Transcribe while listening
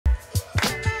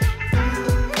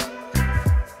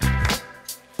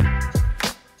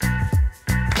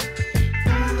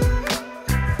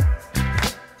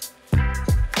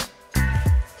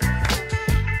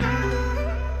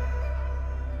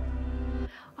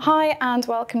Hi and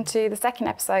welcome to the second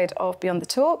episode of Beyond the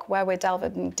Talk, where we're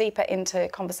delving deeper into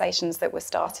conversations that were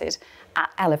started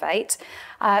at Elevate.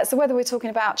 So whether we're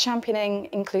talking about championing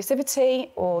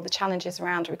inclusivity or the challenges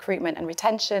around recruitment and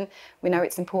retention, we know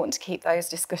it's important to keep those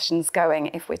discussions going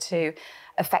if we're to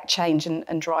affect change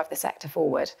and drive the sector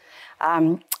forward.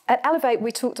 At Elevate,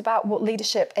 we talked about what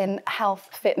leadership in health,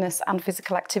 fitness and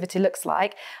physical activity looks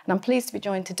like. And I'm pleased to be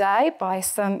joined today by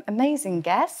some amazing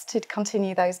guests to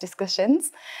continue those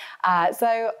discussions.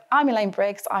 So I'm Elaine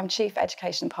Briggs, I'm Chief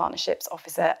Education and Partnerships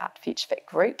Officer at FutureFit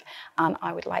Group. And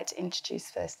I would like to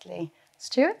introduce firstly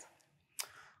Stuart.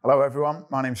 Hello everyone,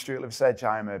 my name is Stuart Liversedge.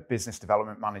 I'm a Business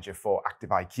Development Manager for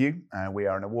Active IQ. We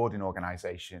are an awarding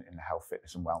organisation in the health,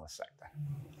 fitness and wellness sector.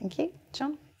 Thank you.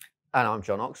 John? And I'm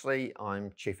John Oxley.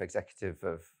 I'm Chief Executive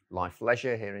of Life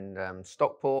Leisure here in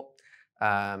Stockport.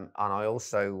 And I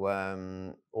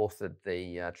also authored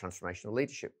the Transformational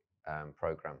Leadership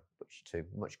Programme, which to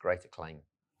much great acclaim.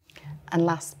 And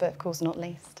last but of course not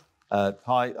least.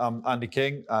 Hi, I'm Andy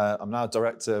King. I'm now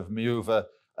Director of Miuva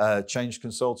Change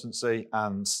Consultancy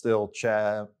and still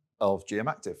Chair of GM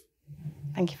Active.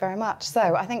 Thank you very much. So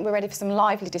I think we're ready for some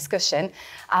lively discussion.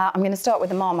 I'm going to start with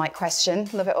the Marmite question,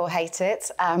 love it or hate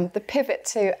it. The pivot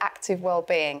to active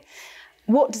wellbeing.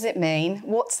 What does it mean?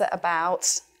 What's it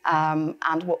about?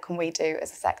 And what can we do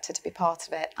as a sector to be part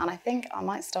of it? And I think I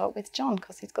might start with John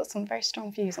because he's got some very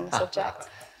strong views on the subject.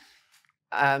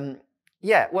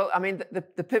 Yeah, well, I mean,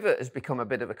 the pivot has become a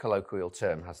bit of a colloquial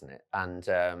term, hasn't it?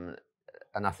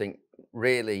 And I think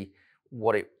really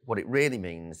what it really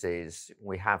means is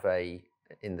we have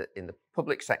in the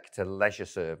public sector leisure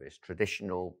service,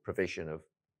 traditional provision of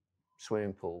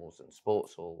swimming pools and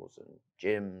sports halls and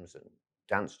gyms and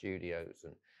dance studios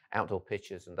and outdoor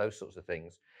pitches and those sorts of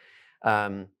things,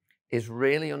 is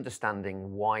really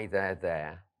understanding why they're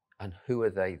there and who are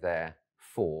they there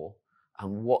for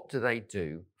and what do they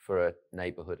do for a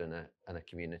neighbourhood and a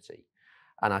community.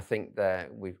 And I think that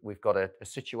we've got a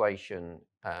situation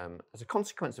as a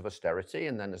consequence of austerity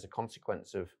and then as a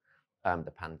consequence of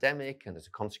the pandemic and as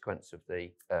a consequence of the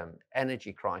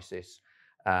energy crisis,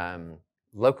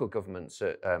 local governments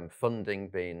funding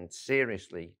being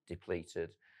seriously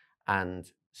depleted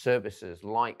and services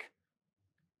like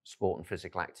sport and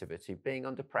physical activity being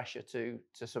under pressure to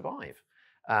survive.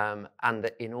 And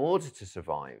that in order to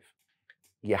survive,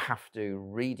 you have to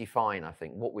redefine, I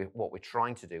think, what we're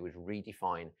trying to do is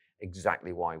redefine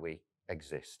exactly why we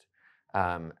exist.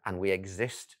 And we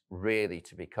exist really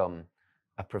to become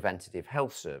a preventative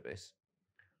health service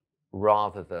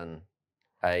rather than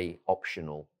a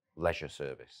optional leisure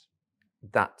service.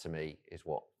 That to me is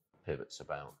what Pivot's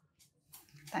about.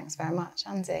 Thanks very much,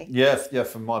 Andy. Yeah.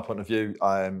 From my point of view,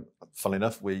 funnily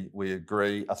enough, we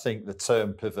agree. I think the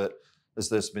term pivot, as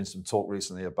there's been some talk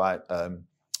recently about,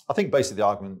 I think basically the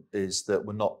argument is that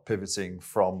we're not pivoting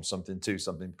from something to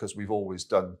something because we've always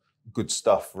done good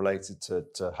stuff related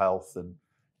to health and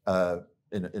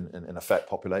in effect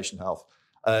population health.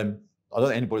 I don't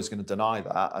think anybody's going to deny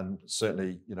that, and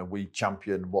certainly we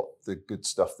champion what the good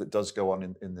stuff that does go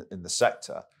on in the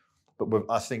sector. But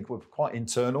I think we're quite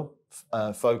internal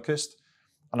focused,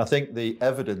 and I think the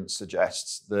evidence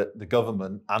suggests that the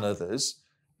government and others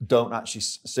don't actually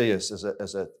see us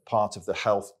as a part of the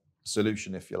health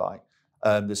solution, if you like.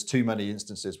 There's too many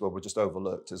instances where we're just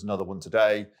overlooked. There's another one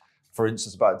today, for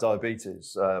instance, about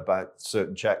diabetes, about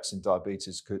certain checks in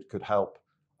diabetes could help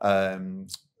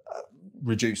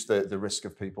reduce the risk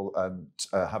of people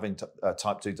having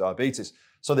type 2 diabetes.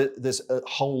 So there's a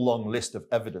whole long list of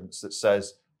evidence that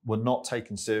says we're not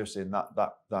taken seriously in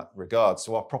that regard.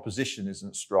 So our proposition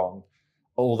isn't strong,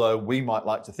 although we might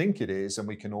like to think it is, and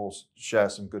we can all share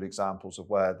some good examples of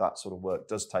where that sort of work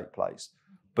does take place.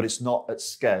 But it's not at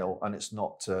scale, and it's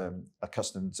not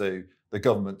accustomed to the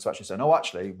government to actually say, no,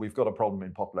 actually, we've got a problem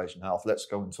in population health. Let's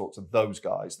go and talk to those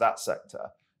guys, that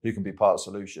sector, who can be part of the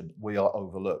solution. We are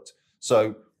overlooked.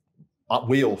 So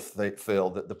we all feel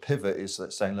that the pivot is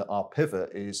saying that our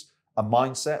pivot is a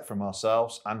mindset from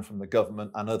ourselves and from the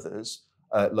government and others,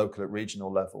 local at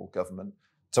regional level government,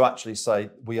 to actually say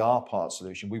we are part of the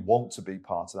solution. We want to be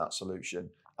part of that solution,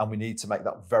 and we need to make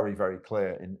that very, very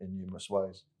clear in numerous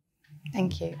ways.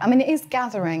 Thank you. I mean, it is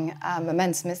gathering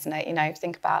momentum, isn't it?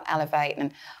 Think about Elevate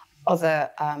and other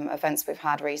events we've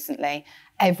had recently.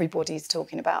 Everybody's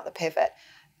talking about the pivot.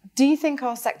 Do you think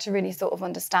our sector really sort of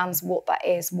understands what that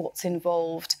is, what's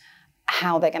involved,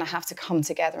 how they're going to have to come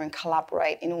together and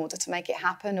collaborate in order to make it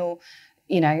happen? Or,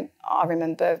 I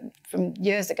remember from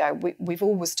years ago, we've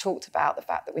always talked about the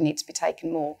fact that we need to be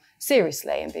taken more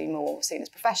seriously and be more seen as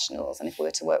professionals. And if we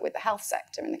were to work with the health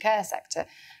sector and the care sector,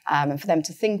 and for them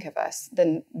to think of us,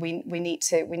 then we need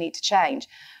to change.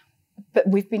 But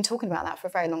we've been talking about that for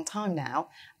a very long time now.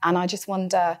 And I just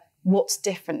wonder, what's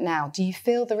different now? Do you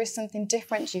feel there is something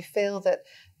different? Do you feel that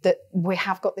we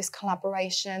have got this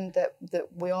collaboration, that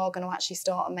we are going to actually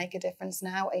start and make a difference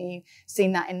now? Are you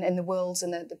seeing that in the worlds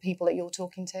and the people that you're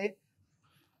talking to?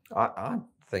 I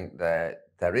think there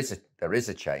is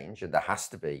a change, and there has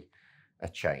to be a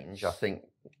change. I think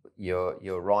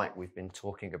you're right. We've been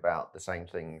talking about the same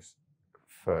things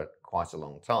for quite a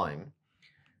long time.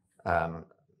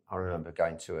 I remember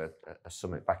going to a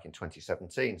summit back in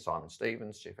 2017. Simon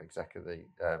Stevens, Chief Executive of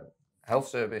the Health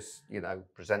Service,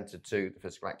 presented to the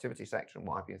physical activity sector and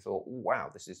what have you, and thought, oh,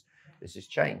 wow, this is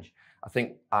change. I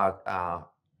think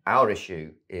our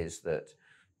issue is that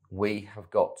we have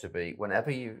got to be,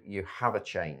 whenever you have a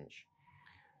change,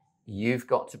 you've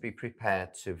got to be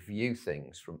prepared to view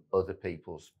things from other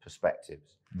people's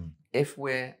perspectives. If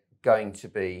we're going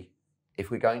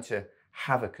to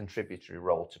have a contributory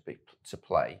role to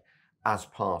play as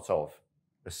part of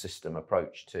a system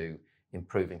approach to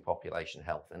improving population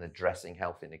health and addressing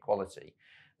health inequality,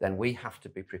 then we have to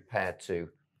be prepared to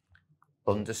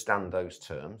understand those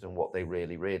terms and what they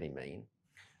really, really mean.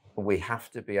 We have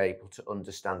to be able to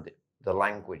understand the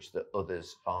language that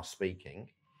others are speaking,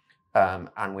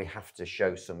 and we have to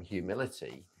show some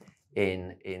humility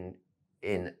in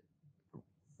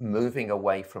moving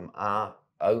away from our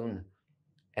own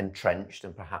entrenched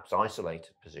and perhaps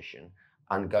isolated position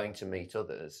and going to meet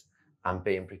others and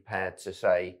being prepared to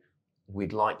say,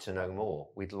 we'd like to know more,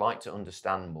 we'd like to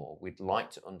understand more, we'd like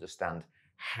to understand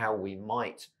how we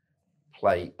might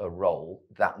play a role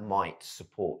that might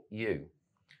support you.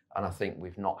 And I think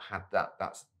we've not had that.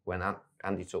 That's when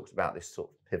Andy talks about this sort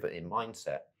of pivot in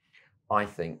mindset. I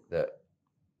think that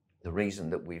the reason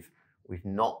that we've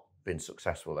not been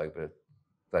successful over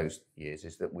those years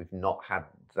is that we've not had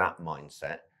that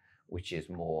mindset, which is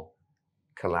more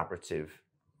collaborative,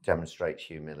 demonstrates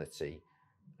humility,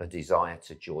 a desire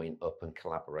to join up and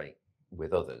collaborate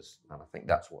with others. And I think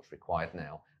that's what's required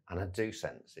now. And I do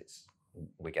sense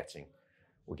we're getting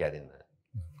there.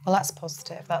 Well, that's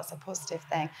positive. That's a positive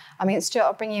thing. I mean, Stuart,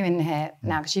 I'll bring you in here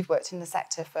now because you've worked in the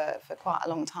sector for quite a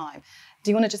long time.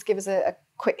 Do you want to just give us a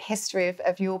quick history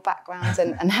of your background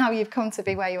and how you've come to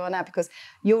be where you are now? Because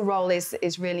your role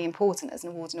is really important as an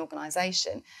awarding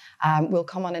organisation. We'll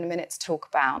come on in a minute to talk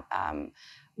about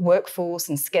workforce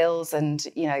and skills. And,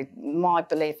 my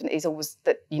belief is always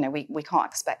that, we can't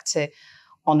expect to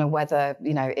honour whether,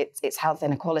 it's health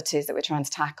inequalities that we're trying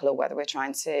to tackle or whether we're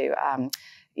trying to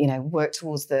work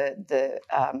towards the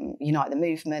Unite the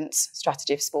Movement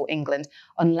strategy of Sport England,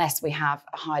 unless we have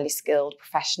a highly skilled,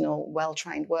 professional,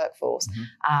 well-trained workforce.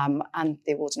 And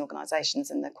the awarding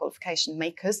organisations and the qualification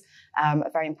makers are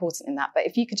very important in that. But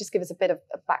if you could just give us a bit of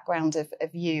a background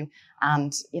of you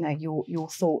and your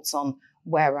thoughts on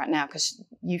where we're at now, because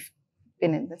you've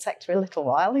been in the sector a little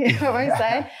while, I won't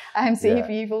say. So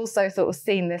you've also sort of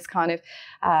seen this kind of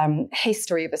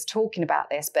history of us talking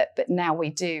about this, but now we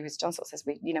do, as John sort of says,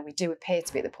 we do appear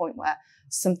to be at the point where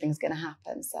something's going to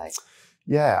happen. So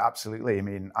yeah, absolutely. I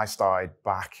mean, I started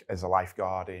back as a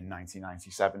lifeguard in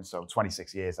 1997, so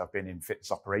 26 years I've been in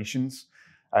fitness operations.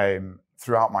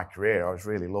 Throughout my career, I was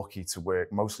really lucky to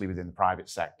work mostly within the private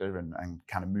sector and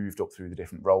kind of moved up through the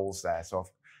different roles there. So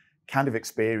I've kind of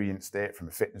experienced it from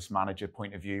a fitness manager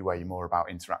point of view, where you're more about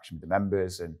interaction with the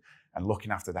members and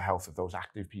looking after the health of those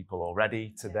active people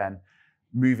already, to then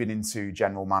moving into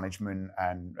general management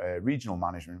and regional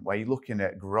management, where you're looking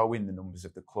at growing the numbers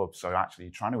of the club. So actually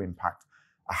trying to impact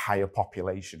a higher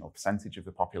population or percentage of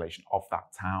the population of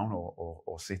that town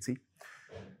or city.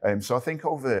 So I think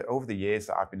over the years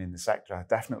that I've been in the sector, I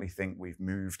definitely think we've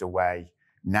moved away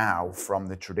now from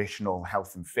the traditional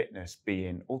health and fitness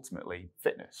being ultimately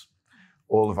fitness.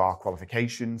 All of our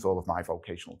qualifications, all of my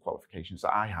vocational qualifications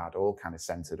that I had, all kind of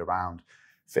centered around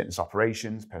fitness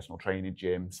operations, personal training,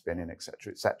 gym, spinning,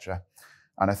 etc., etc.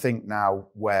 And I think now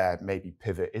where maybe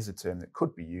pivot is a term that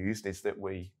could be used is that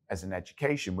we, as an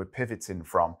education, we're pivoting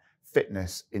from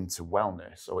fitness into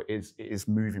wellness. So it is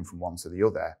moving from one to the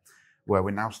other, where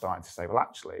we're now starting to say, well,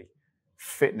 actually,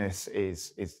 fitness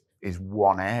is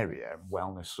one area, and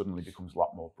wellness suddenly becomes a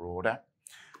lot more broader.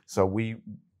 So we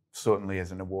certainly,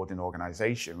 as an awarding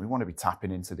organisation, we want to be tapping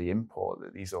into the input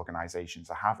that these organisations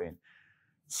are having,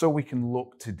 so we can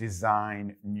look to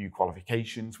design new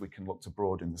qualifications. We can look to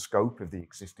broaden the scope of the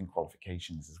existing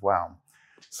qualifications as well,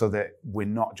 so that we're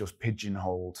not just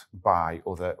pigeonholed by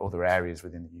other areas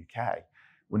within the UK.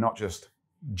 We're not just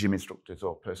gym instructors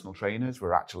or personal trainers.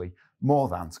 We're actually more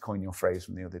than, to coin your phrase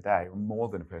from the other day, we're more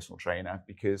than a personal trainer,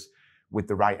 because with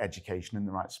the right education and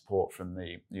the right support from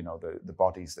the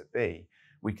bodies that be,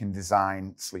 we can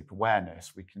design sleep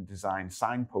awareness, we can design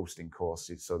signposting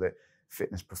courses so that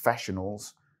fitness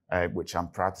professionals, which I'm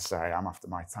proud to say I'm after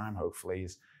my time, hopefully,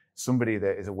 is somebody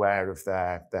that is aware of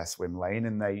their swim lane,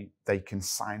 and they can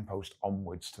signpost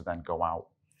onwards to then go out.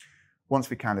 Once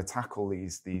we kind of tackle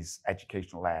these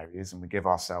educational areas and we give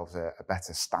ourselves a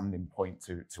better standing point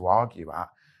to argue at,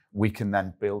 we can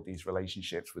then build these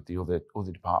relationships with the other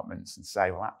departments and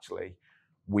say, well, actually,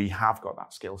 we have got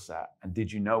that skill set. And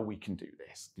did you know we can do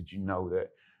this? Did you know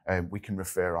that we can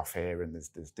refer off here? And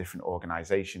there's different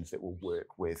organisations that will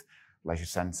work with leisure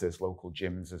centres, local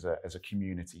gyms as a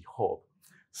community hub,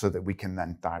 so that we can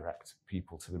then direct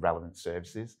people to the relevant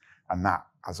services. And that,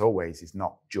 as always, is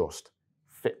not just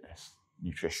fitness,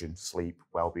 nutrition, sleep,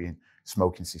 well-being,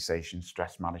 smoking cessation,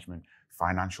 stress management,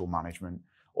 financial management.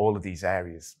 All of these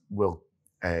areas will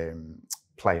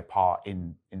play a part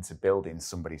into building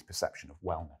somebody's perception of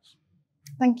wellness.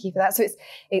 Thank you for that. So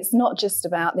it's not just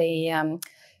about the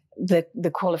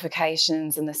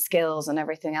qualifications and the skills and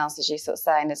everything else, as you sort of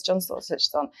say, and as John sort of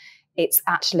touched on, it's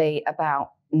actually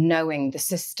about knowing the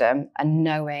system and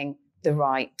knowing the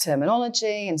right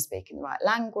terminology and speaking the right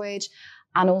language,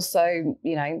 and also,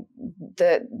 knowing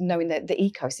the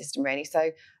ecosystem, really.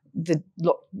 So the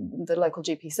local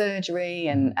GP surgery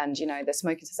and the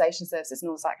smoking cessation services and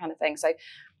all that kind of thing. So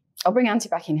I'll bring Antti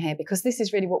back in here, because this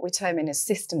is really what we're terming as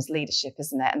systems leadership,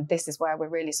 isn't it? And this is where we're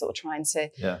really sort of trying to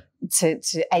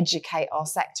educate our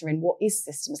sector in what is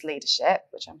systems leadership,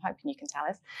 which I'm hoping you can tell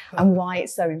us, and why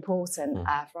it's so important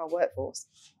for our workforce.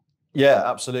 Yeah,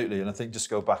 absolutely. And I think just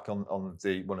go back on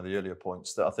one of the earlier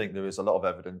points, that I think there is a lot of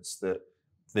evidence that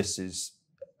this is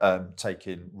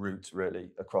taking root really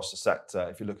across the sector.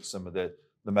 If you look at some of the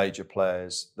major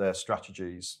players, their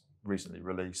strategies recently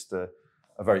released are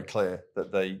very clear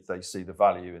that they see the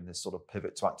value in this sort of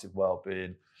pivot to active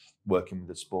wellbeing, working with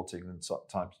the Sporting and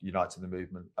Times Uniting the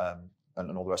Movement,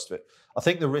 and all the rest of it. I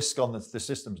think the risk on the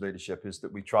systems leadership is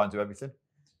that we try and do everything,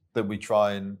 that we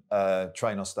try and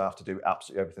train our staff to do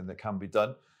absolutely everything that can be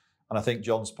done. And I think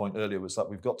John's point earlier was that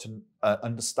we've got to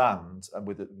understand, and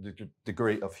with a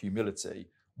degree of humility,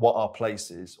 what our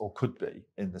place is or could be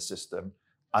in the system,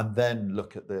 and then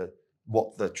look at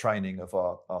what the training of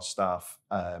our staff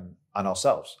and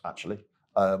ourselves, actually,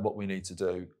 what we need to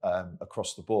do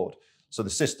across the board. So the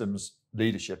systems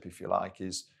leadership, if you like,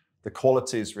 is the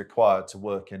qualities required to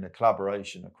work in a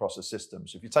collaboration across a system.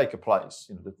 So if you take a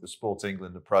place, the Sport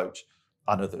England approach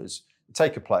and others, you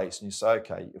take a place and you say,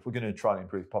 okay, if we're going to try and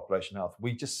improve population health,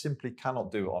 we just simply cannot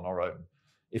do it on our own.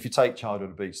 If you take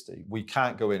childhood obesity, we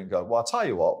can't go in and go, well, I'll tell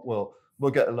you what,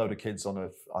 we'll get a load of kids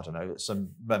on some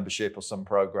membership or some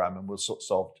program and we'll sort of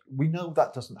solve. We know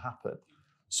that doesn't happen.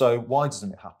 So why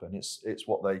doesn't it happen? It's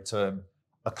what they term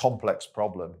a complex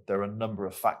problem. There are a number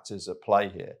of factors at play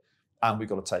here, and we've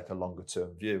got to take a longer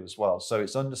term view as well. So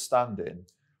it's understanding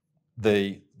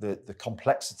the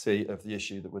complexity of the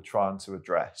issue that we're trying to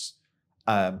address,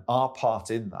 our part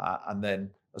in that, and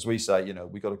then, as we say,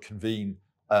 we've got to convene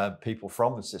people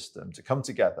from the system to come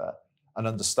together and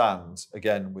understand,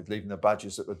 again, with leaving their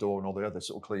badges at the door and all the other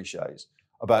sort of cliches,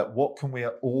 about what can we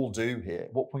all do here?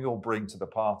 What can we all bring to the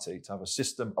party to have a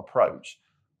system approach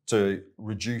to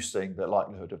reducing the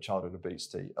likelihood of childhood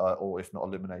obesity, or if not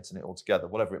eliminating it altogether,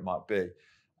 whatever it might be.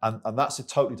 And that's a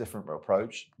totally different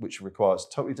approach, which requires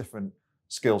totally different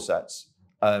skill sets.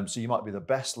 So you might be the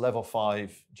best level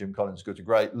 5, Jim Collins, good to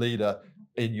great leader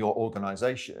in your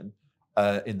organization,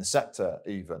 in the sector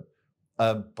even.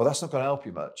 But that's not going to help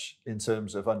you much in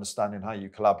terms of understanding how you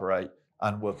collaborate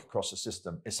and work across the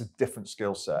system. It's a different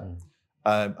skill set.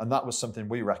 And that was something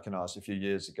we recognised a few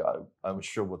years ago, which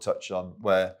sure we'll touch on,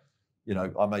 where,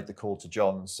 I made the call to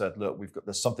John and said, look,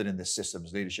 there's something in this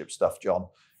systems leadership stuff, John,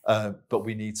 but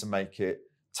we need to make it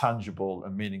tangible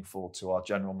and meaningful to our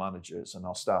general managers and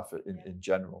our staff in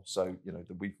general. So,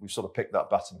 we've sort of picked that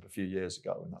baton up a few years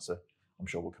ago, and I'm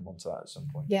sure we'll come on to that at some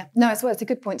point. Yeah, no, as well, it's a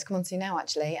good point to come on to now,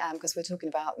 actually, because we're talking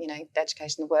about, the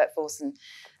education of the workforce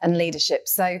and leadership.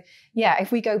 So, yeah,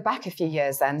 if we go back a few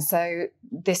years then, so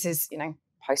this is,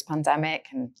 post-pandemic,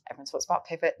 and everyone talks about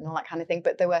pivot and all that kind of thing,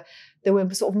 but there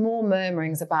were sort of more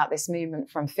murmurings about this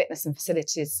movement from fitness and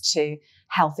facilities to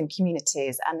health and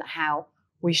communities, and how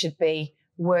we should be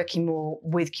working more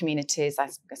with communities. I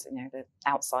guess, you know, the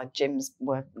outside gyms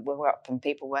were up and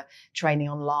people were training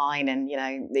online, and, you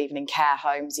know, even in care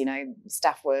homes, you know,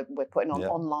 staff were putting on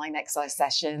online exercise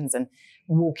sessions and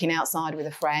walking outside with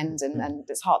a friend, and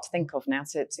it's hard to think of now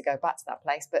to go back to that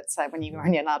place. But when you were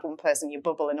only allowed one person, you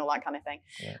bubble and all that kind of thing.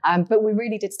 But we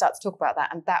really did start to talk about that,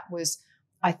 and that was,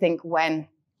 I think, when,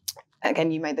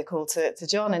 again, you made the call to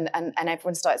John, and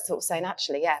everyone started sort of saying,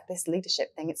 actually, this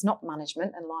leadership thing, it's not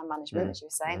management and line management, as you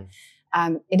were saying.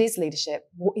 It is leadership.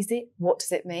 What is it? What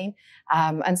does it mean?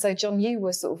 And so, John, you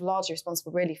were sort of largely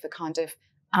responsible really for kind of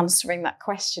answering that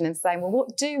question and saying, well,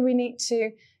 what do we need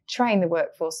to train the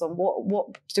workforce on?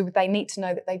 What do they need to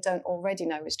know that they don't already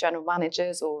know as general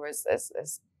managers or as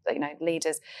you know,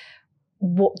 leaders?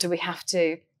 What do we have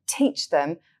to teach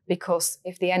them? Because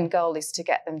if the end goal is to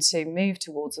get them to move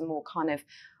towards a more kind of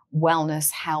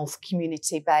wellness, health,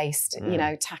 community-based, you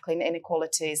know, tackling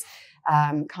inequalities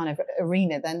kind of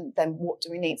arena, then what do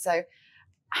we need? So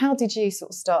how did you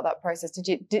sort of start that process?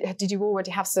 Did you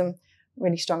already have some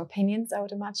really strong opinions, I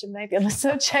would imagine, maybe on the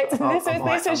subject? And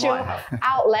this was your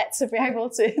outlet to be able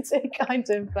to kind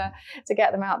of to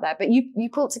get them out there. But you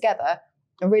pulled together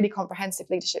a really comprehensive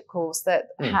leadership course that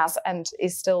has and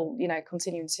is still, you know,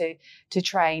 continuing to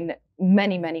train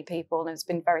many people, and has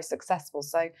been very successful.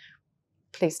 So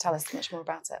please tell us much more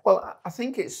about it. Well, I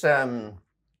think it's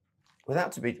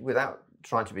without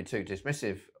trying to be too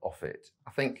dismissive of it,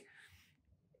 I think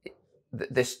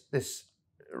this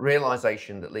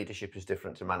realization that leadership is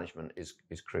different to management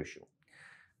is crucial.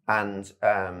 And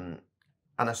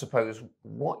I suppose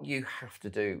what you have to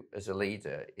do as a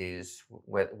leader is,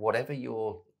 whatever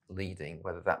you're leading,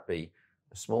 whether that be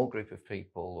a small group of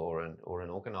people or an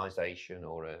organisation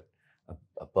or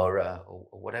a borough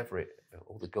or whatever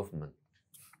or the government,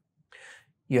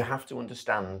 you have to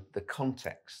understand the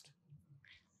context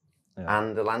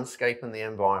and the landscape and the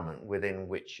environment within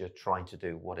which you're trying to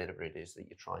do whatever it is that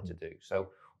you're trying to do. So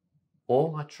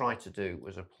all I tried to do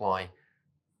was apply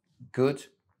good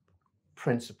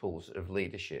principles of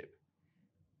leadership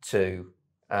to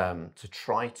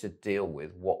try to deal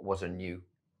with what was a new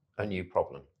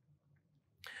problem,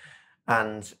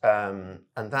 and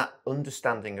that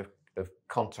understanding of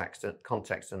context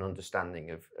and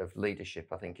understanding of leadership,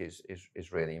 I think, is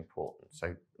really important.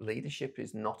 So leadership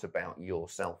is not about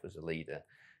yourself as a leader.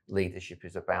 Leadership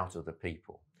is about other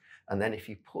people. And then if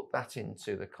you put that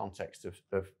into the context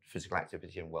of physical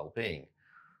activity and well-being,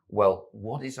 well,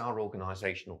 what is our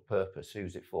organisational purpose?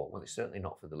 Who's it for? Well, it's certainly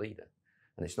not for the leader,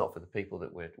 and it's not for the people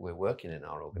that we're working in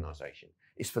our organisation.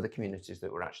 It's for the communities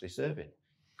that we're actually serving.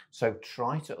 So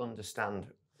try to understand.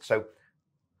 So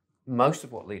most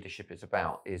of what leadership is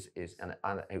about is and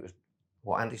it was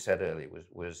what Andy said earlier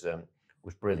was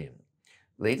brilliant.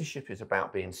 Leadership is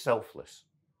about being selfless.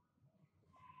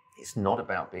 It's not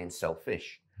about being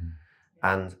selfish.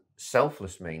 And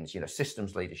selfless means, you know,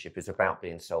 systems leadership is about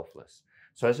being selfless.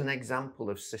 So as an example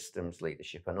of systems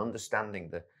leadership and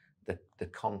understanding the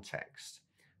context,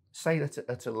 say that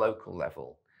at a local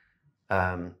level,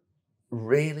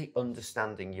 really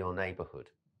understanding your neighbourhood,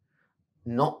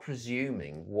 not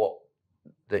presuming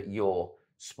that your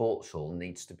sports hall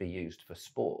needs to be used for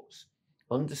sports.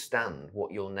 Understand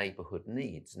what your neighbourhood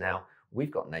needs. Now,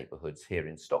 we've got neighbourhoods here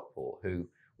in Stockport who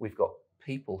we've got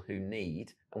people who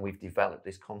need, and we've developed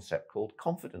this concept called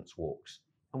confidence walks,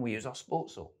 and we use our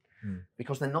sports hall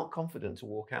because they're not confident to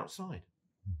walk outside.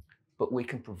 But we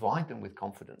can provide them with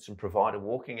confidence and provide a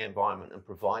walking environment and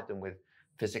provide them with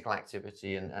physical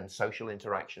activity and social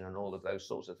interaction and all of those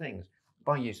sorts of things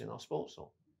by using our sports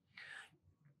hall.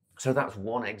 So that's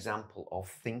one example of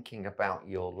thinking about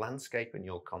your landscape and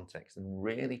your context and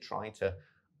really trying to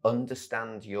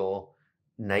understand your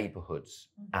neighbourhoods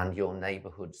and your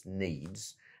neighbourhood's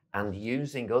needs, and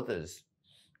using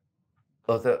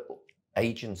other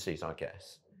agencies, I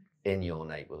guess, in your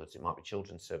neighbourhoods. It might be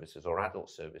children's services or adult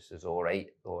services or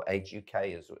Age UK,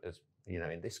 as you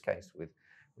know, in this case with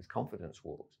confidence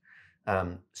walks,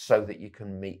 so that you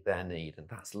can meet their need. And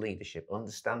that's leadership,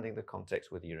 understanding the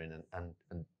context where you're in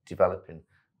and developing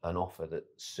an offer that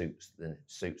suits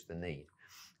the need.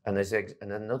 And there's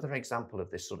another example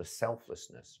of this sort of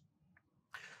selflessness,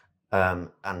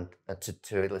 and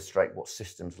to illustrate what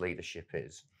systems leadership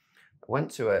is. I went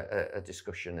to a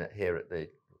discussion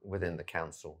within the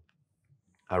council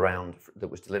that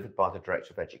was delivered by the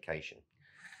Director of Education.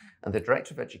 And the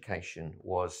Director of Education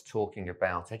was talking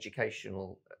about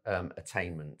educational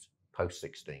attainment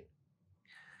post-16.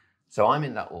 So I'm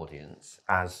in that audience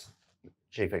as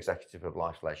Chief Executive of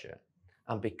Life Leisure.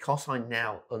 And because I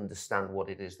now understand what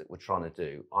it is that we're trying to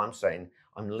do, I'm saying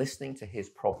I'm listening to his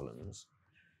problems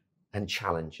and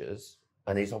challenges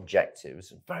and his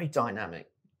objectives, very dynamic,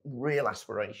 real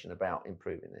aspiration about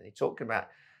improving it. He's talking about,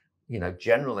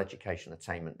 general education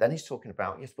attainment. Then he's talking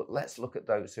about, yes, but let's look at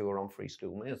those who are on free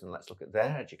school meals and let's look at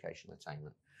their education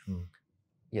attainment.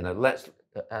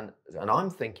 And I'm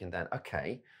thinking then,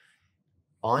 okay,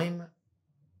 I'm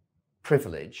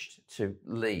privileged to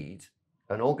lead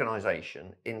an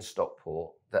organisation in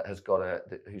Stockport that has got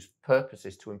whose purpose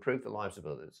is to improve the lives of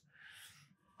others,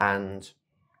 and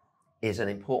is an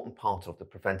important part of the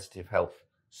preventative health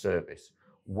service.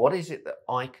 What is it that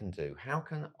I can do? How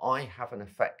can I have an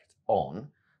effect on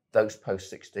those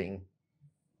post-16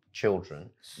 children,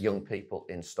 young people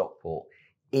in Stockport,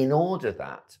 in order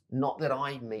that, not that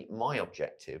I meet my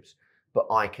objectives, but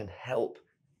I can help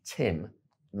Tim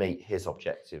meet his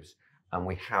objectives, and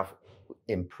we have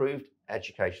improved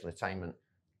educational attainment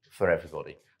for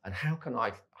everybody? And how can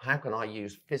I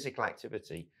use physical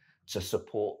activity to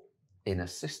support in a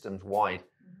systems-wide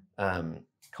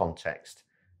context,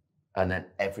 and then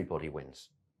everybody wins?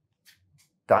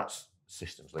 That's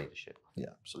systems leadership. Yeah,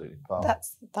 absolutely. Wow.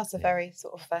 That's a very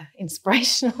sort of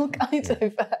inspirational kind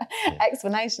of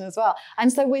explanation as well.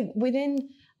 And so within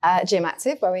GM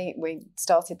Active, where we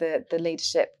started the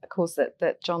leadership course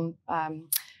that John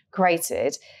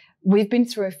created, we've been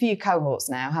through a few cohorts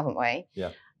now, haven't we?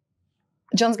 Yeah.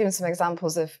 John's given some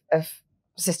examples of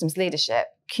systems leadership.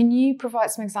 Can you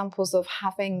provide some examples of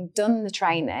having done the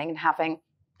training and having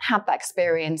had that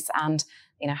experience, and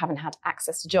having had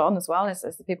access to John as well as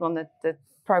the people on the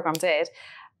programme did?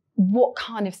 What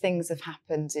kind of things have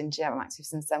happened in GM Active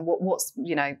since then? What's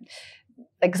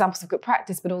examples of good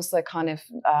practice, but also kind of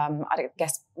I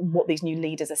guess what these new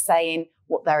leaders are saying,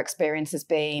 what their experience has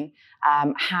been,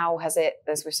 how has it,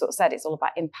 as we've sort of said, it's all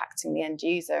about impacting the end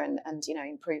user and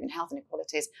improving health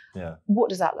inequalities. Yeah. What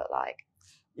does that look like?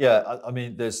 Yeah, I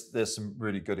mean, there's some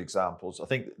really good examples. I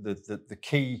think the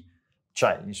key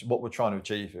change, what we're trying to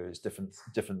achieve here, is different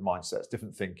mindsets,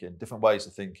 different thinking, different ways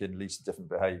of thinking leads to different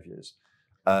behaviours.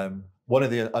 One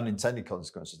of the unintended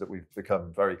consequences that we've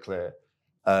become very clear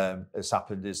has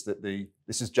happened is that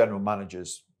this is general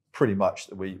managers pretty much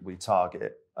that we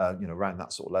target, around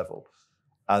that sort of level.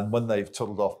 And when they've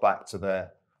toddled off back to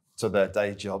their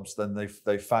day jobs, then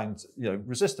they've found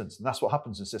resistance, and that's what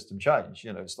happens in system change.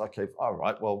 It's like, all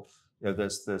right, well,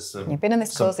 there's you've been in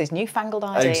this course, these newfangled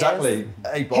ideas. Exactly.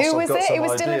 Hey, boss, who was I've got it? Who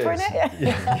was ideas. delivering it?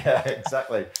 Yeah,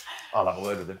 exactly. I'll have a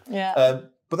word with him. Yeah.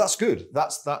 But that's good.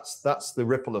 That's the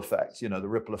ripple effect. The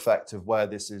ripple effect of where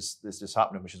this is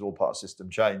happening, which is all part of system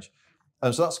change.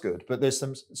 And so that's good. But there's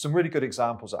some really good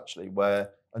examples actually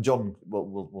where, and John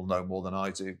will know more than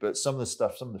I do, but some of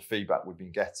the feedback we've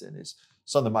been getting is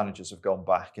some of the managers have gone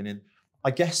back, and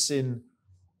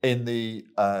in the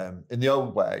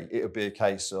old way, it would be a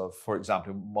case of, for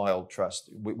example, my old trust,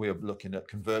 we are looking at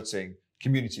converting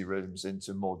community rooms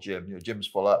into more gym.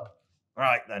 Gyms full up.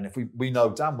 Right, then if we know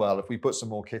damn well if we put some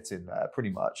more kit in there, pretty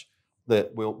much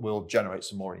that we'll generate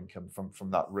some more income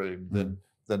from that room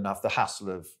than have the hassle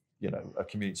of a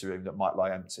community room that might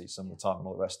lie empty some of the time and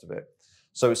all the rest of it.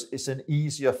 So it's an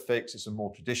easier fix. It's a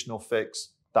more traditional fix.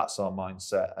 That's our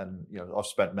mindset, and I've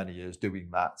spent many years doing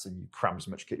that. And you cram as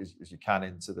much kit as you can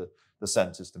into the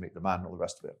centres to meet the man and all the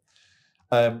rest of it.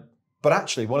 But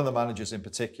actually, one of the managers in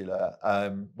particular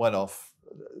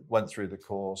went through the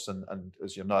course, and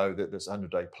as you know, that there's a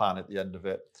 100-day plan at the end of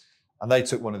it. And they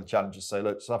took one of the challenges, say,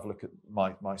 look, let's have a look at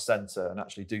my centre and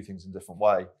actually do things in a different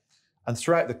way. And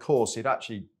throughout the course, he'd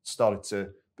actually started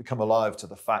to become alive to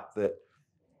the fact that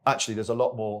actually there's a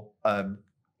lot more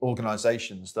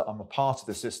organisations that I'm a part of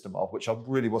the system of, which I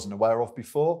really wasn't aware of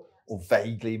before, or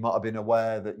vaguely might have been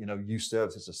aware that, youth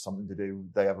services has something to do,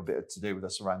 they have a bit to do with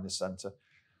us around this centre.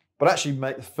 But actually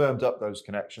firmed up those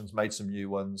connections, made some new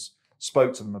ones,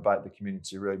 spoke to them about the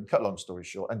community room, cut a long story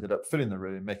short, ended up filling the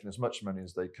room, making as much money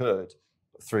as they could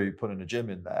through putting a gym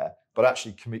in there, but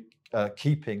actually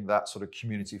keeping that sort of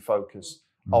community focus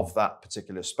of that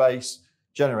particular space,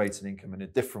 generating income in a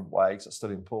different way, because that's still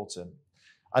important.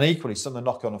 And equally, some of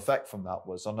the knock-on effect from that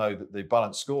was, I know that the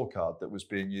balanced scorecard that was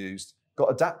being used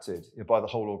got adapted by the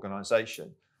whole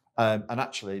organisation. And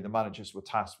actually, the managers were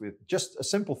tasked with just a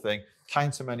simple thing: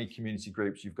 count how many community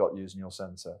groups you've got using your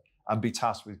centre, and be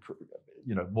tasked with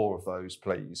more of those,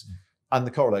 please. And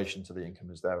the correlation to the income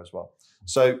is there as well.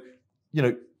 So,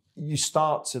 you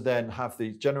start to then have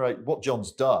generate what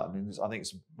John's done, and I think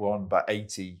we're on about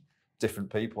 80 different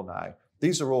people now.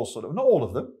 These are all sort of, not all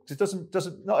of them, because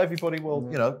not everybody will,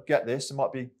 get this. It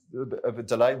might be a bit of a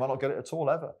delay, might not get it at all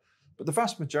ever. But the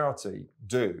vast majority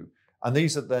do. And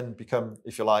these have then become,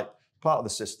 if you like, part of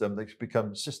the system. They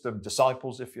become system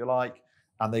disciples, if you like,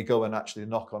 and they go and actually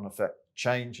knock on effect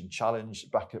change and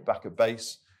challenge back at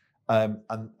base.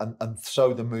 And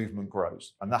so the movement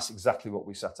grows. And that's exactly what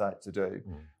we set out to do.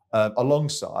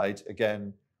 Alongside,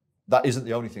 again, that isn't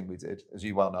the only thing we did, as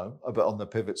you well know, but on the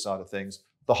pivot side of things,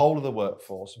 the whole of the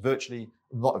workforce,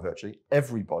 not virtually,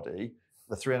 everybody,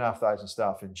 the 3,500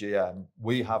 staff in GM,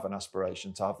 we have an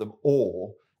aspiration to have them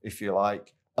all, if you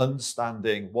like,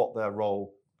 understanding what their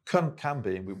role can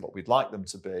be and what we'd like them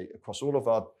to be across all of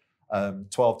our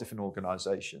 12 different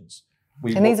organisations.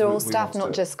 And these are all staff,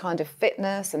 not just kind of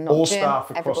fitness and not all gym,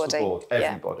 staff across everybody. the board,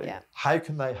 everybody. Yeah. How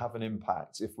can they have an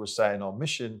impact if we're saying our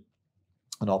mission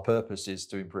and our purpose is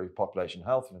to improve population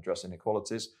health and address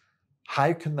inequalities?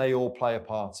 How can they all play a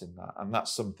part in that? And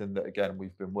that's something that, again,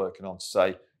 we've been working on to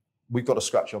say, we've got to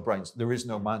scratch our brains. There is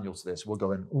no manual to this. We're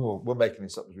going, we're making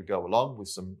this up as we go along with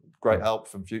some great help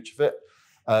from FutureFit.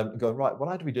 Going, right, well,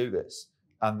 how do we do this?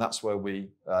 And that's where we,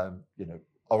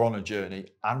 are on a journey,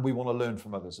 and we want to learn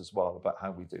from others as well about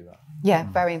how we do that. Yeah,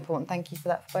 very important. Thank you for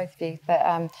that for both of you.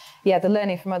 But the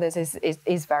learning from others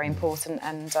is very important,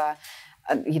 and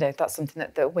that's something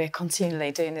that we're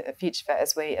continually doing at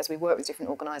FutureFit as we work with different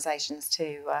organisations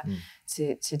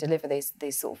to deliver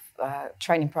these sort of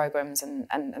training programmes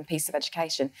and pieces of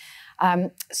education.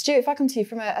 Stuart, if I come to you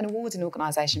from an awarding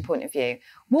organisation point of view,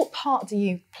 what part do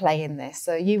you play in this?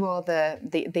 So you are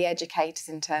the educators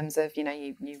in terms of,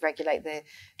 you regulate the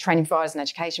training providers and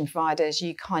education providers,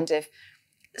 you kind of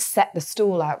set the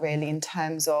stall out really in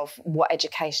terms of what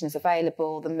education is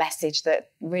available, the message that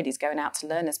really is going out to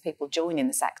learners, people joining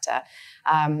the sector.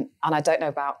 And I don't know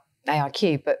about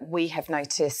AIQ, but we have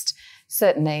noticed,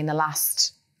 certainly in the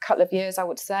last couple of years, I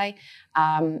would say,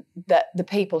 that the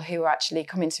people who are actually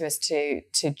coming to us to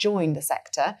join the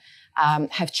sector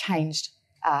have changed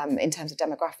in terms of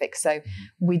demographics. So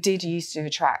we did used to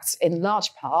attract, in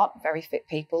large part, very fit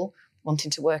people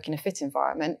wanting to work in a fit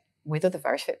environment with other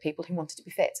very fit people who wanted to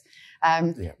be fit.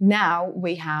 Now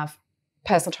we have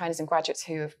personal trainers and graduates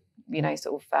who have,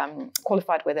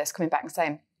 qualified with us, coming back and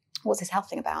saying, what's this health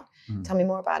thing about? Tell me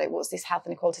more about it. What's this health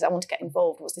inequalities? I want to get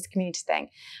involved. What's this community thing?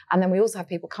 And then we also have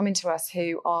people coming to us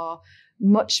who are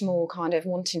much more kind of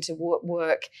wanting to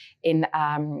work in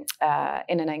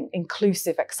an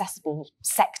inclusive, accessible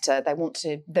sector. They want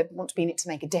to be in it to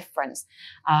make a difference.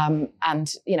 And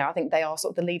I think they are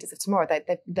sort of the leaders of tomorrow.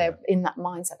 They're in that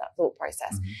mindset, that thought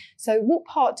process. So what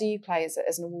part do you play as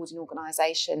an awarding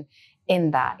organisation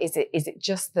in that? Is it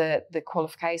just the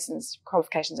qualifications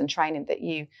and training that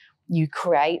you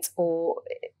create, or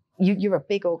you're a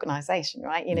big organisation,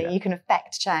 right? You can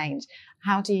affect change.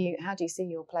 How do you see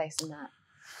your place in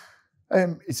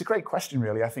that? It's a great question,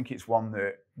 really. I think it's one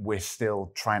that we're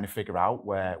still trying to figure out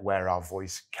where our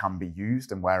voice can be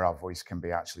used and where our voice can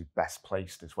be actually best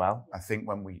placed as well. I think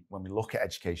when we look at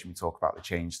education, we talk about the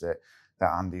change that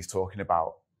Andy's talking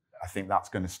about. I think that's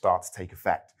going to start to take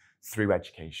effect through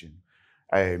education.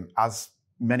 As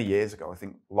many years ago, I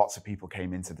think lots of people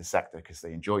came into the sector because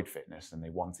they enjoyed fitness and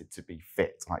they wanted to be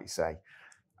fit, like you say.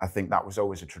 I think that was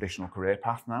always a traditional career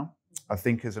path now. I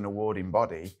think as an awarding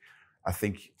body, I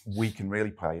think we can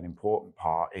really play an important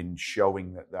part in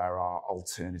showing that there are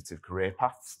alternative career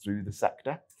paths through the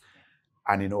sector.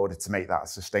 And in order to make that a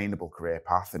sustainable career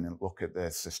path and look at the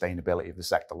sustainability of the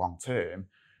sector long term,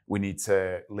 we need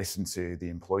to listen to the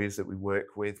employers that we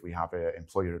work with. We have an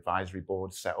employer advisory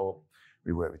board set up.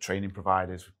 We work with training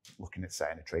providers, looking at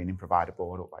setting a training provider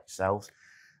board up like yourselves.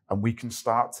 And we can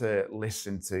start to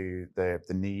listen to the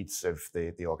needs of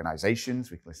the organisations.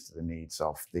 We can listen to the needs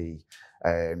of the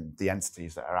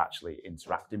entities that are actually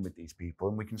interacting with these people.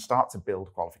 And we can start to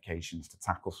build qualifications to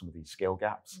tackle some of these skill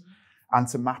gaps and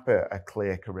to map a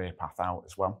clear career path out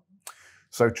as well.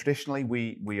 So traditionally,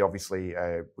 we obviously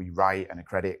we write and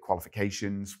accredit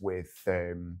qualifications with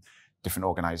different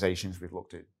organisations. We've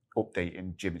looked at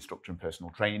updating gym instructor and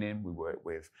personal training. We work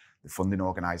with the funding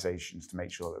organisations to make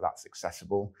sure that that's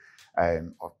accessible.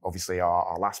 Obviously,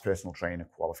 our last personal trainer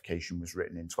qualification was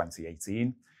written in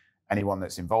 2018. Anyone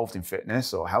that's involved in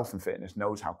fitness or health and fitness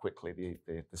knows how quickly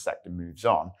the sector moves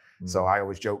on. So I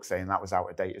always joke saying that was out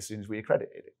of date as soon as we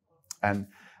accredited it. And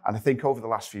I think over the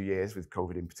last few years, with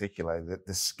COVID in particular, that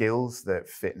the skills that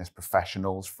fitness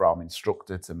professionals, from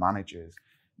instructor to managers,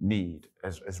 need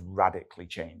has radically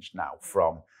changed now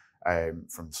from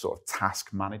sort of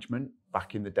task management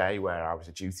back in the day where I was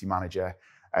a duty manager.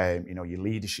 Your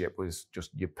leadership was just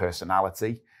your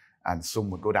personality, and some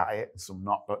were good at it, and some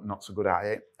not so good at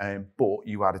it. But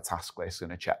you had a task list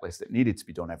and a checklist that needed to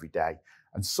be done every day,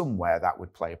 and somewhere that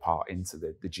would play a part into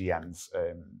the GM's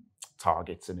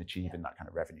targets and achieving that kind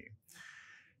of revenue.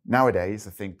 Nowadays,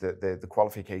 I think that the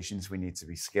qualifications we need to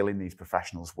be skilling these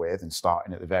professionals with, and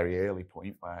starting at the very early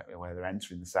point where they're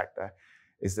entering the sector,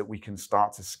 is that we can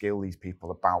start to skill these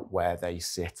people about where they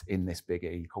sit in this bigger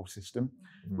ecosystem.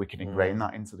 We can ingrain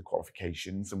that into the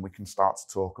qualifications, and we can start to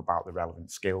talk about the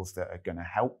relevant skills that are going to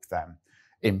help them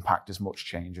impact as much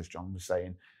change, as John was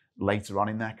saying, later on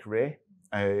in their career.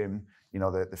 You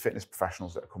know, the fitness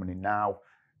professionals that are coming in now,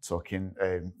 talking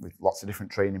with lots of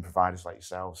different training providers like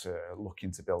yourselves, are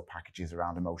looking to build packages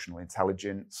around emotional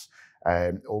intelligence,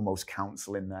 almost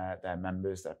counselling their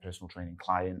members, their personal training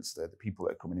clients, the people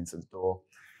that are coming into the door,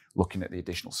 looking at the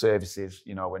additional services,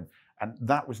 you know, and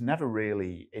that was never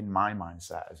really in my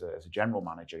mindset as a general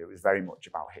manager. It was very much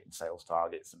about hitting sales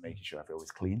targets and making sure everyone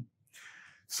was clean.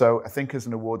 So I think as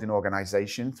an awarding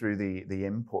organisation, through the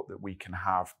input that we can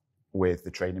have with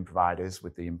the training providers,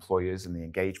 with the employers and the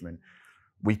engagement,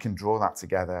 we can draw that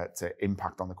together to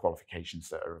impact on the qualifications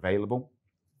that are available.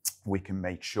 We can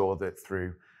make sure that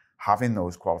through having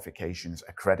those qualifications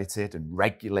accredited and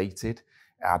regulated,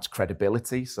 it adds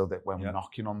credibility, so that when we're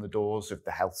knocking on the doors of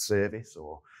the health service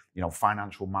or, you know,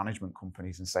 financial management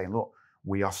companies and saying, look,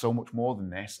 we are so much more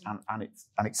than this, and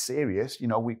it's serious, you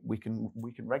know, we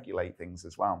can regulate things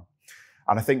as well.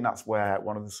 And I think that's where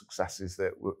one of the successes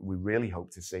that we really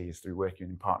hope to see is through working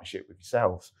in partnership with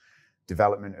yourselves,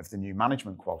 development of the new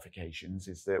management qualifications,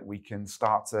 is that we can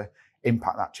start to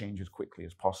impact that change as quickly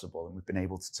as possible. And we've been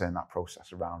able to turn that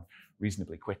process around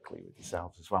reasonably quickly with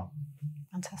yourselves as well.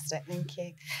 Fantastic, thank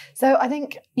you. So I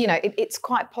think, you know, it's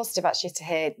quite positive actually to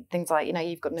hear things like, you know,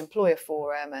 you've got an employer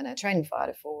forum and a training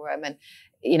provider forum, and,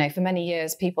 you know, for many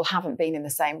years people haven't been in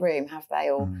the same room, have they?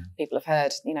 Or people have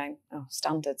heard, you know,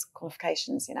 standards,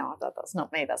 qualifications, you know, that's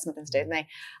not me, that's nothing to do with me.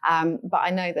 But I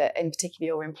know that in particular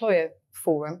your employer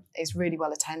forum is really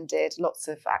well attended, lots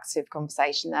of active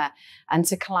conversation there, and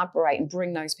to collaborate and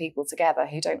bring those people together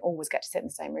who don't always get to sit in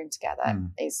the same room together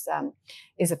is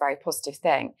a very positive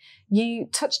thing. You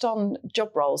touched on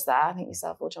job roles there. I think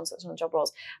yourself or John touched on job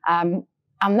roles.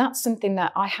 And that's something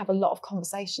that I have a lot of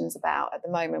conversations about at the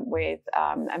moment with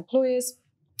employers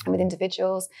and with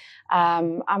individuals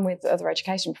and with other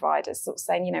education providers, sort of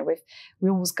saying, you know, we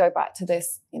always go back to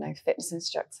this, you know, fitness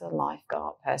instructor,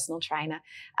 lifeguard, personal trainer.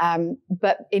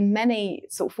 But in many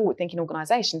sort of forward-thinking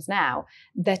organisations now,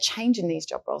 they're changing these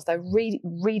job roles. They're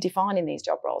redefining these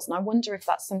job roles. And I wonder if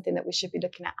that's something that we should be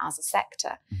looking at as a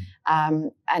sector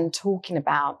and talking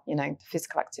about, you know,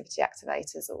 physical activity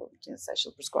activators or, you know,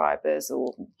 social prescribers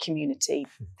or community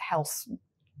health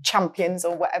champions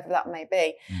or whatever that may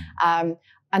be.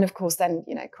 And of course, then,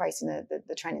 you know, creating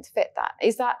the training to fit that.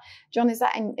 Is that, John, is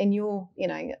that in your, you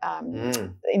know,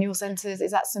 in your centres,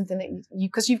 is that something that you,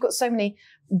 because you've got so many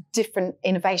different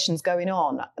innovations going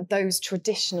on, those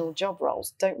traditional job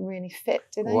roles don't really fit,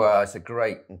 do they? Well, it's a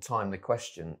great and timely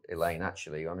question, Elaine,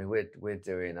 actually. I mean, we're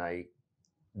doing a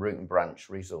root and branch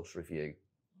resource review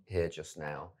here just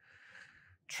now,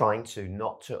 trying to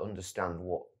not to understand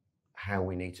how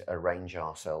we need to arrange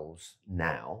ourselves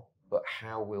now, but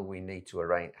how will we need to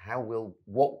arrange,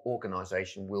 what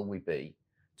organisation will we be,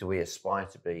 do we aspire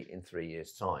to be in 3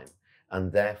 years' time? And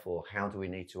therefore, how do we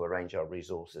need to arrange our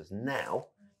resources now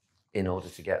in order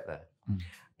to get there?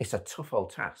 It's a tough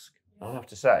old task, I have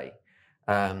to say.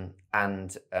 And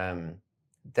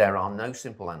there are no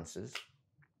simple answers.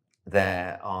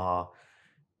 There are,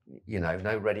 you know,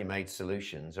 no ready-made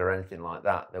solutions or anything like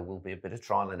that. There will be a bit of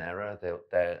trial and error.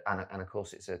 And of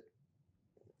course,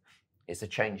 it's a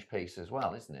change piece as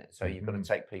well, isn't it? So you've got to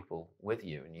take people with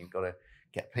you, and you've got to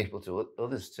get people to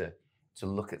others to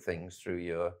look at things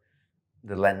through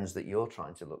the lens that you're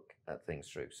trying to look at things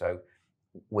through. So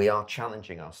we are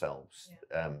challenging ourselves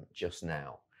just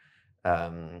now,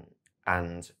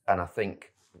 and I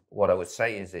think what I would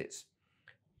say is it's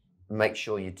make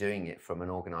sure you're doing it from an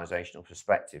organisational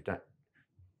perspective.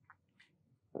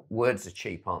 Words are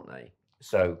cheap, aren't they?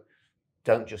 So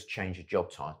don't just change a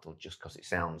job title just because it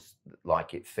sounds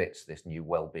like it fits this new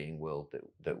well-being world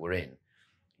that we're in.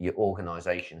 Your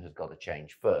organisation has got to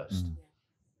change first,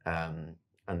 and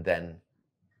then,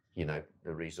 you know,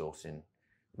 the resourcing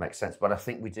makes sense. But I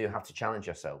think we do have to challenge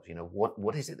ourselves. You know,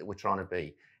 what is it that we're trying to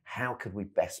be? How could we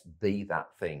best be that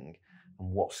thing?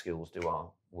 And what skills do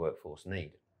our workforce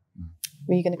need?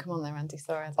 Were you going to come on there, Andy?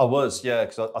 Sorry. I was, yeah,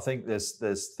 because I think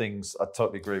there's things, I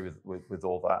totally agree with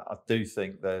all that. I do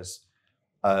think there's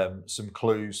some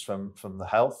clues from the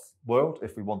health world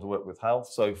if we want to work with health.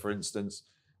 So, for instance,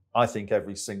 I think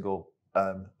every single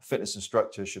fitness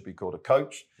instructor should be called a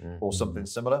coach or something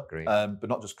similar, but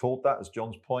not just called that, as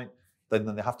John's point.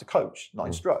 Then they have to coach, not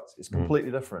instruct. It's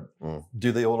completely different.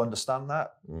 Do they all understand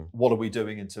that? What are we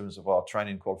doing in terms of our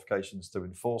training qualifications to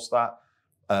enforce that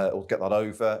or get that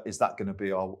over? Is that going to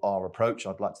be our approach?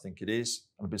 I'd like to think it is.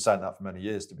 And I've been saying that for many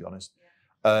years, to be honest.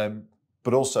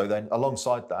 But also then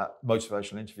alongside that,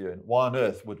 motivational interviewing. Why on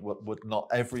earth would not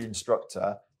every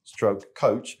instructor stroke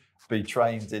coach be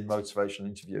trained in motivational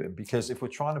interviewing? Because if we're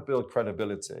trying to build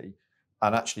credibility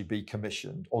and actually be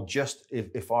commissioned, or just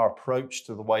if our approach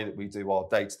to the way that we do our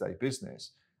day-to-day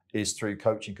business is through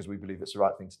coaching because we believe it's the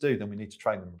right thing to do, then we need to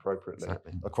train them appropriately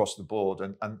across the board.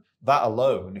 And that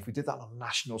alone, if we did that on a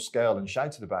national scale and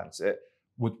shouted about it,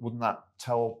 wouldn't that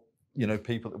tell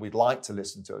people that we'd like to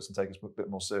listen to us and take us a bit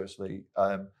more seriously?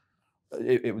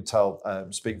 It would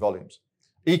speak volumes.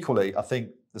 Equally, I think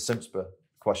the CIMSPA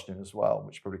question as well,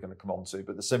 which we're probably going to come on to,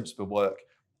 but the CIMSPA work,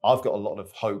 I've got a lot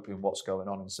of hope in what's going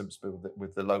on in CIMSPA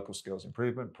with the local skills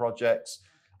improvement projects.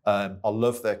 I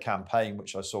love their campaign,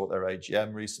 which I saw at their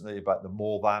AGM recently, about the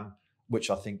more than, which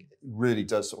I think really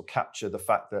does sort of capture the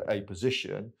fact that a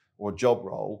position or a job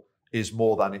role is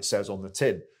more than it says on the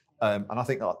tin. And I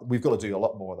think that we've got to do a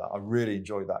lot more of that. I really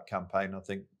enjoyed that campaign. I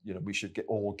think we should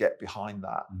all get behind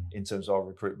that in terms of our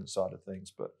recruitment side of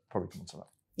things, but probably come on to that.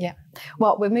 Yeah,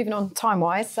 well, we're moving on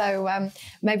time-wise, so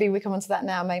maybe we come on to that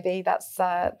now. Maybe that's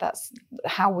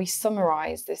how we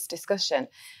summarise this discussion.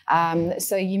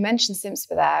 So you mentioned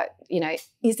CIMSPA there.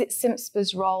 Is it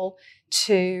CIMSPA's role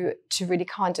to really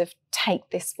kind of take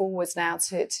this forwards now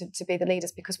to be the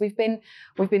leaders? Because we've been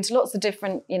to lots of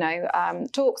different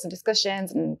talks and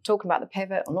discussions and talking about the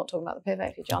pivot, or not talking about the pivot,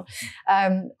 if you're John.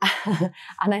 And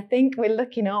I think we're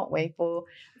looking, aren't we, for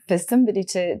somebody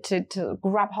to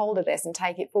grab hold of this and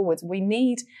take it forwards. We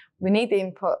need the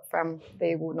input from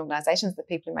the awarding organisations, the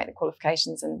people who make the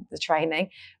qualifications and the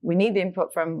training. We need the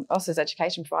input from us as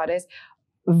education providers.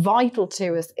 Vital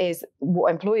to us is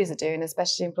what employers are doing,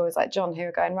 especially employers like John, who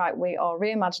are going, right, we are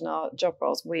reimagining our job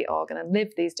roles. We are going to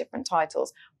live these different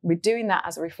titles. We're doing that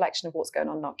as a reflection of what's going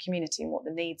on in our community and what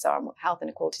the needs are and what health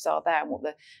inequalities are there and what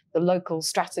the local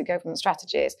government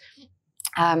strategy is.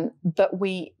 But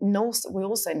we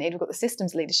also need, we've got the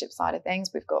systems leadership side of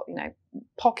things. We've got,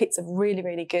 pockets of really,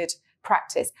 really good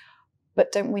practice.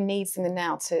 But don't we need something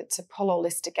now to pull all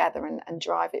this together and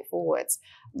drive it forwards?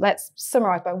 Let's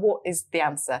summarise by what is the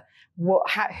answer?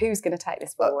 Who's going to take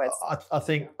this forwards? I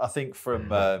think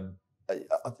from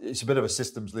it's a bit of a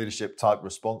systems leadership type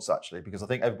response, actually, because I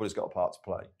think everybody's got a part to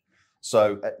play.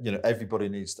 So everybody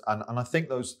needs to, and I think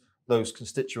those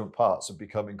constituent parts are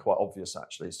becoming quite obvious,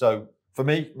 actually. So for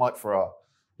me, Mike Farrar,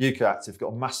 UK Active,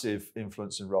 got a massive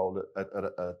influence and role at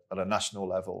a national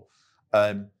level.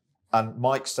 And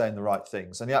Mike's saying the right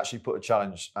things. And he actually put a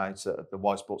challenge out at the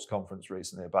White Sports Conference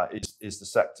recently about is the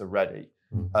sector ready,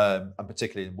 and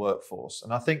particularly in workforce.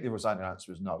 And I think the resounding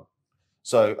answer is no.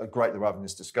 So great that we're having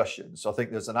this discussion. So I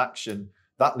think there's an action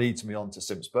that leads me on to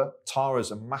CIMSPA.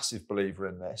 Tara's a massive believer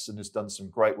in this and has done some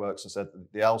great work. So I said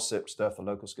the LSIP stuff, the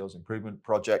local skills improvement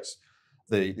projects,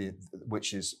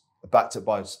 which is backed up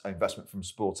by investment from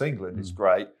Sport England, is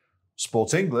great.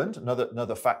 Sport England,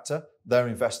 another factor, they're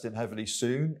investing heavily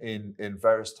soon in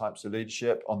various types of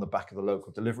leadership on the back of the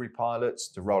local delivery pilots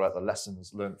to roll out the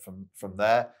lessons learned from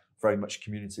there, very much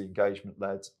community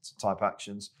engagement-led type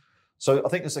actions. So I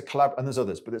think there's and there's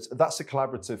others, but that's a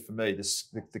collaborative for me,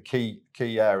 the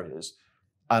key areas.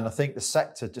 And I think the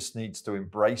sector just needs to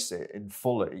embrace it in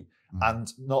fully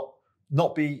and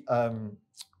not be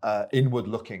inward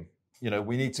looking.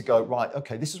 We need to go, right,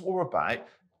 okay, this is what we're about.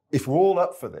 If we're all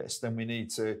up for this, then we need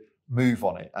to move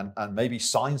on it and maybe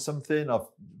sign something. I've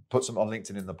put something on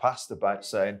LinkedIn in the past about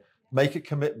saying, make a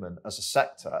commitment as a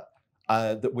sector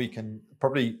that we can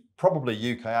probably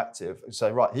UK Active and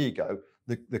say, right, here you go.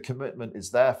 The commitment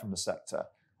is there from the sector.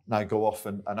 Now go off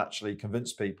and actually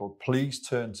convince people, please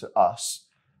turn to us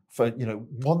for,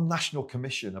 one national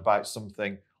commission about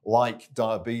something like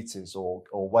diabetes or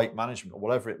weight management or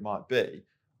whatever it might be.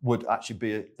 Would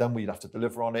actually then we'd have to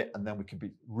deliver on it, and then we could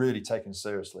be really taken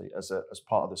seriously as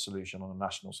part of the solution on a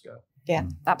national scale. Yeah,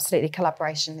 absolutely.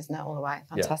 Collaboration, isn't it, all the way?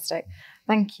 Fantastic. Yeah.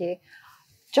 Thank you.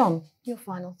 John, your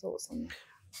final thoughts on that?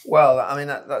 Well, I mean,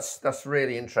 that's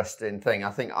really interesting thing. I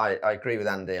think I agree with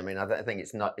Andy. I mean, I think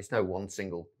it's no one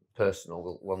single person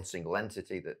or one single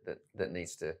entity that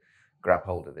needs to grab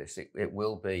hold of this. It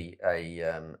will be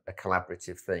a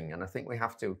collaborative thing, and I think we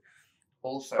have to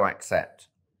also accept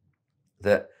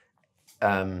that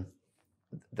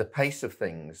the pace of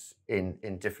things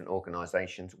in different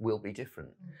organisations will be different.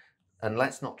 And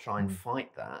let's not try and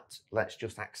fight that. Let's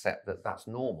just accept that that's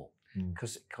normal,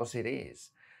 because it is.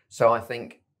 So I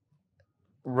think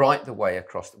right the way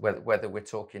across, whether we're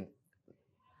talking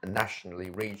nationally,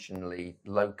 regionally,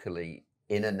 locally,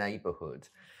 in a neighbourhood,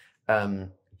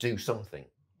 do something.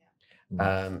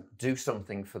 Do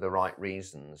something for the right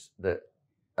reasons that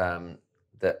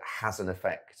has an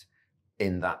effect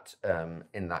in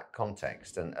that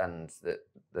context, and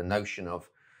the notion of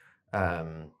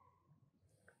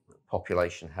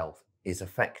population health is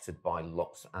affected by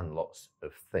lots and lots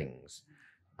of things,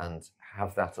 and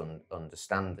have that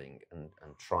understanding and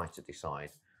try to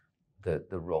decide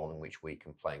the role in which we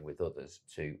can play with others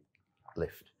to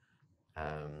lift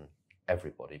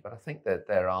everybody. But I think that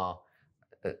there are,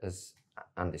 as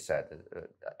Andy said,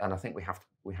 and I think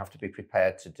we have to be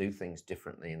prepared to do things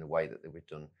differently in the way that we've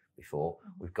done before.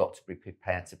 We've got to be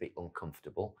prepared to be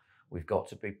uncomfortable. We've got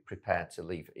to be prepared to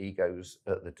leave egos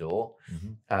at the door.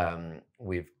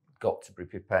 We've got to be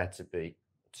prepared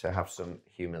to have some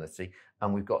humility,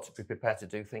 and we've got to be prepared to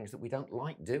do things that we don't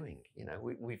like doing. You know,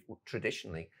 we've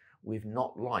traditionally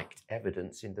not liked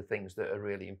evidence in the things that are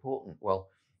really important. Well,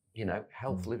 you know,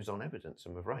 health lives on evidence,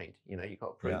 I'm afraid. You know, you've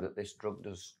got to prove that this drug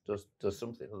does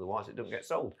something, otherwise it doesn't get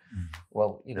sold.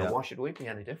 Well, you know, why should we be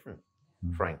any different,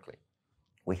 frankly?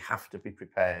 We have to be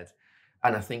prepared.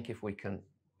 And I think if we can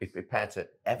be prepared to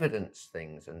evidence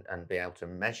things and be able to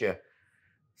measure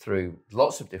through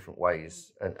lots of different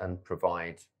ways and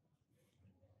provide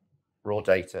raw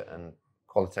data and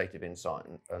qualitative insight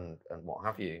and what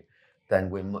have you, then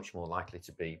we're much more likely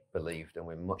to be believed, and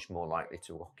we're much more likely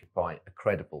to occupy a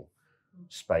credible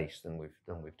space than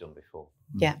we've done before.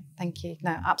 Yeah, thank you.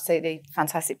 No, absolutely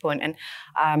fantastic point. And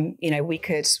you know, we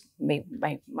may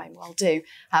well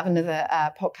have another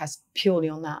podcast purely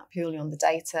on that, purely on the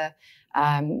data.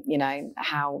 You know,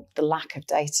 how the lack of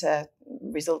data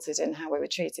resulted in how we were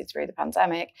treated through the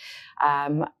pandemic,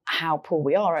 how poor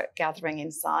we are at gathering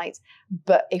insight.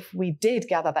 But if we did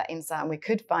gather that insight and we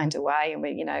could find a way, and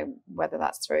we, you know, whether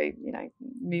that's through, you know,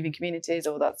 moving communities,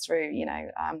 or that's through, you know,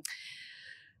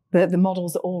 the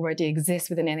models that already exist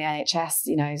within the NHS,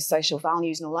 you know, social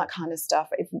values and all that kind of stuff.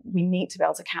 If we need to be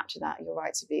able to capture that, you're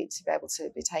right, to be able to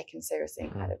be taken seriously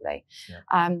incredibly.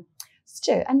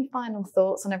 Stuart, any final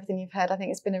thoughts on everything you've heard? I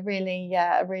think it's been a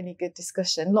really good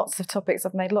discussion. Lots of topics.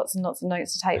 I've made lots and lots of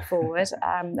notes to take forward,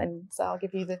 and so I'll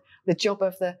give you the job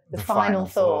of the final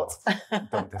thought.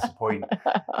 Don't disappoint.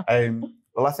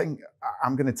 Well, I think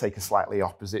I'm going to take a slightly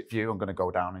opposite view. I'm going to go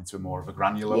down into more of a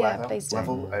granular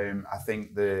level. I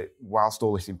think that whilst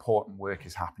all this important work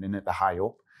is happening at the high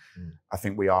up, I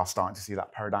think we are starting to see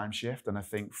that paradigm shift. And I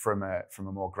think from a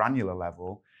more granular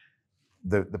level,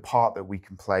 the part that we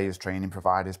can play as training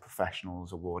providers,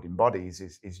 professionals, awarding bodies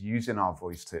is using our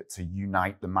voice to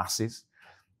unite the masses.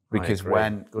 Because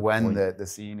when the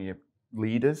senior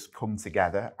leaders come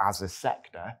together as a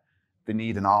sector, they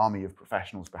need an army of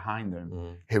professionals behind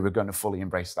them who are going to fully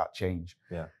embrace that change.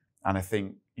 And I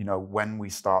think, you know, when we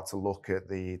start to look at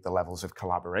the levels of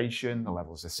collaboration, the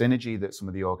levels of synergy that some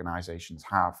of the organizations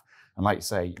have, and like you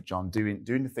say, John, doing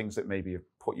the things that maybe have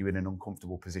put you in an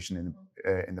uncomfortable position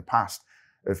in the past,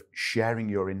 of sharing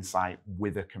your insight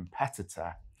with a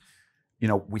competitor, you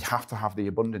know, we have to have the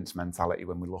abundance mentality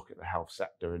when we look at the health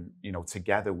sector, and, you know,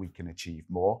 together we can achieve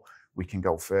more, we can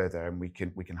go further, and we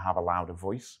can have a louder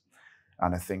voice.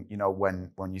 And I think, you know,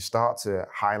 when you start to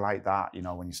highlight that, you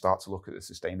know, when you start to look at the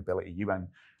sustainability UN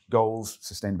goals,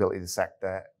 sustainability of the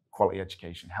sector, quality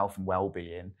education, health and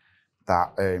well-being,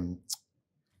 that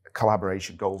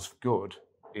collaboration goals for good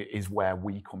is where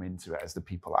we come into it as the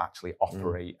people that actually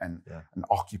operate and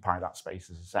occupy that space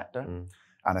as a sector.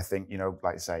 And I think, you know,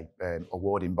 like I say,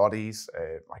 awarding bodies,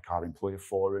 like our employer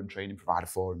forum, training provider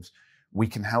forums, we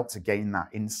can help to gain that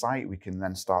insight. We can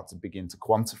then start to begin to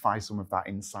quantify some of that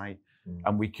insight.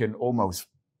 And we can almost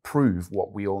prove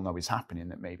what we all know is happening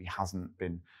that maybe hasn't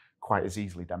been quite as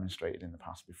easily demonstrated in the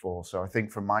past before. So I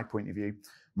think from my point of view,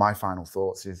 my final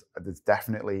thoughts is there's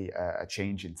definitely a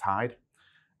change in tide.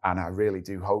 And I really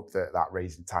do hope that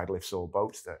rising tide lifts all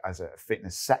boats, that as a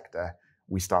fitness sector,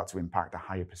 we start to impact a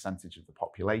higher percentage of the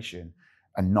population,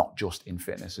 and not just in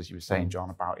fitness, as you were saying, John,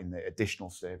 about in the additional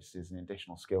services and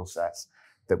additional skill sets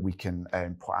that we can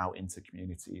put out into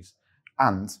communities,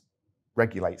 and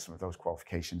regulate some of those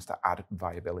qualifications to add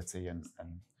viability and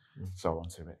so on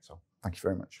to it. So thank you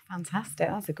very much. Fantastic.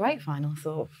 That's a great final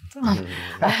thought. And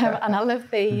I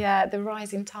love the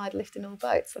rising tide lifting all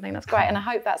boats. I think that's great. And I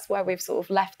hope that's where we've sort of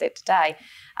left it today,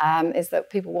 is that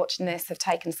people watching this have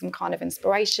taken some kind of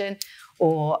inspiration,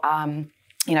 or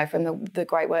you know, from the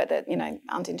great work that, you know,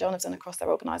 Andy and John have done across their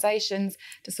organisations,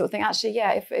 to sort of think, actually,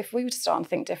 yeah, if we were to start and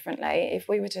think differently, if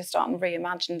we were to start and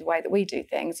reimagine the way that we do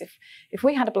things, if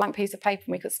we had a blank piece of paper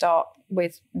and we could start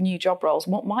with new job roles,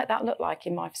 what might that look like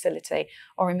in my facility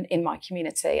or in my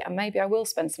community? And maybe I will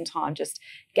spend some time just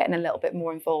getting a little bit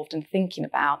more involved and thinking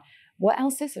about what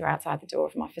else is there outside the door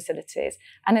of my facilities.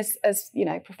 And as you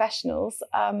know, professionals,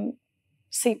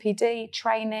 CPD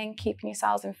training, keeping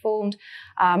yourselves informed,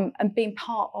 and being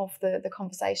part of the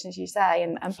conversation, as you say,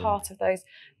 and part of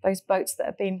those boats that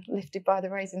have been lifted by the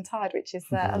rising tide, which is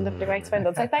a lovely way to end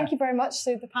on. So thank you very much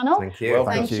to the panel. Thank you. Well,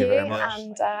 Thank you very much.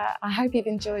 and I hope you've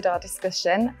enjoyed our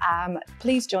discussion.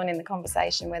 Please join in the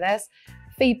conversation with us.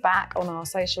 Feedback on our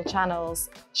social channels,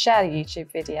 share the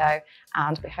YouTube video,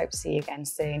 and we hope to see you again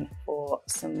soon for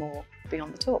some more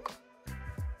Beyond the Talk.